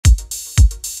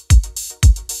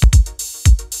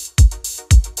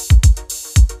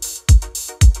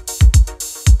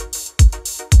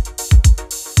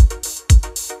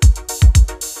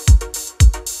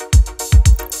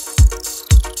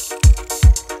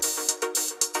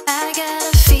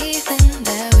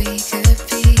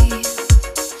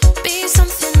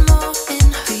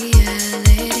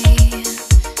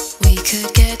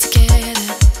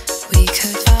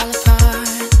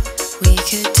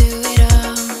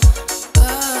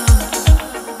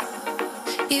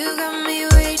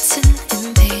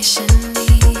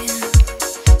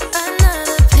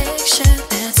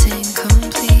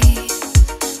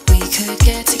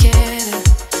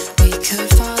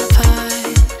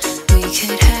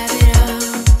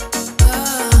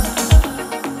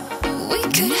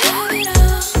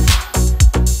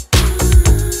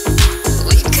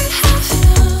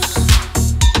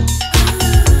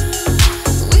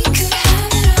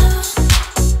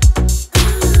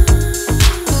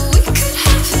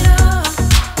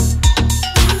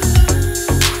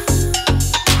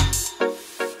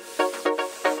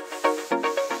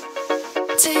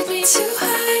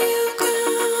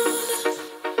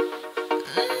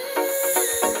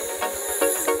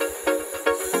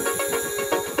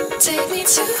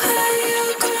to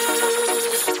higher ground.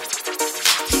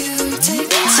 You take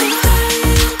me to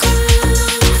higher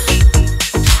ground.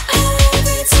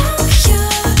 Every time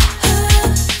you're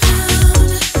around,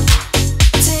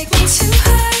 take me to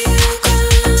higher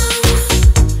ground.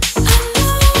 I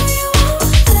know you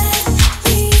won't let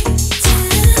me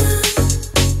down.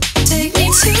 Take me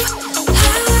to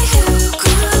higher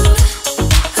ground.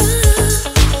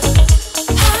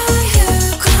 Higher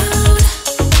ground.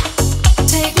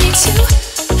 Take me to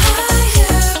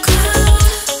higher ground.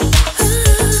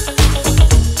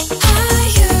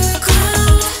 Higher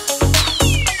ground.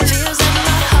 Feels like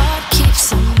my heart keeps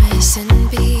on missing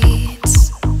beats,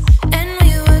 and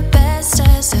we were best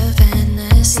as a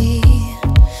fantasy.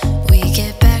 We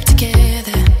get back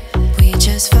together, we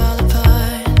just fall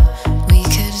apart. We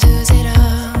could lose it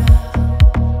all.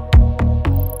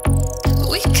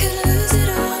 We could lose it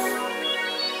all.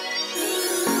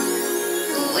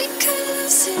 We could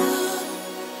lose it all.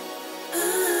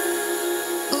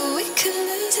 We could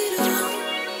lose it all.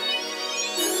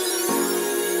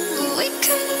 We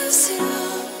could lose it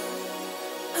all.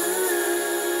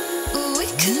 We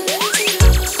could lose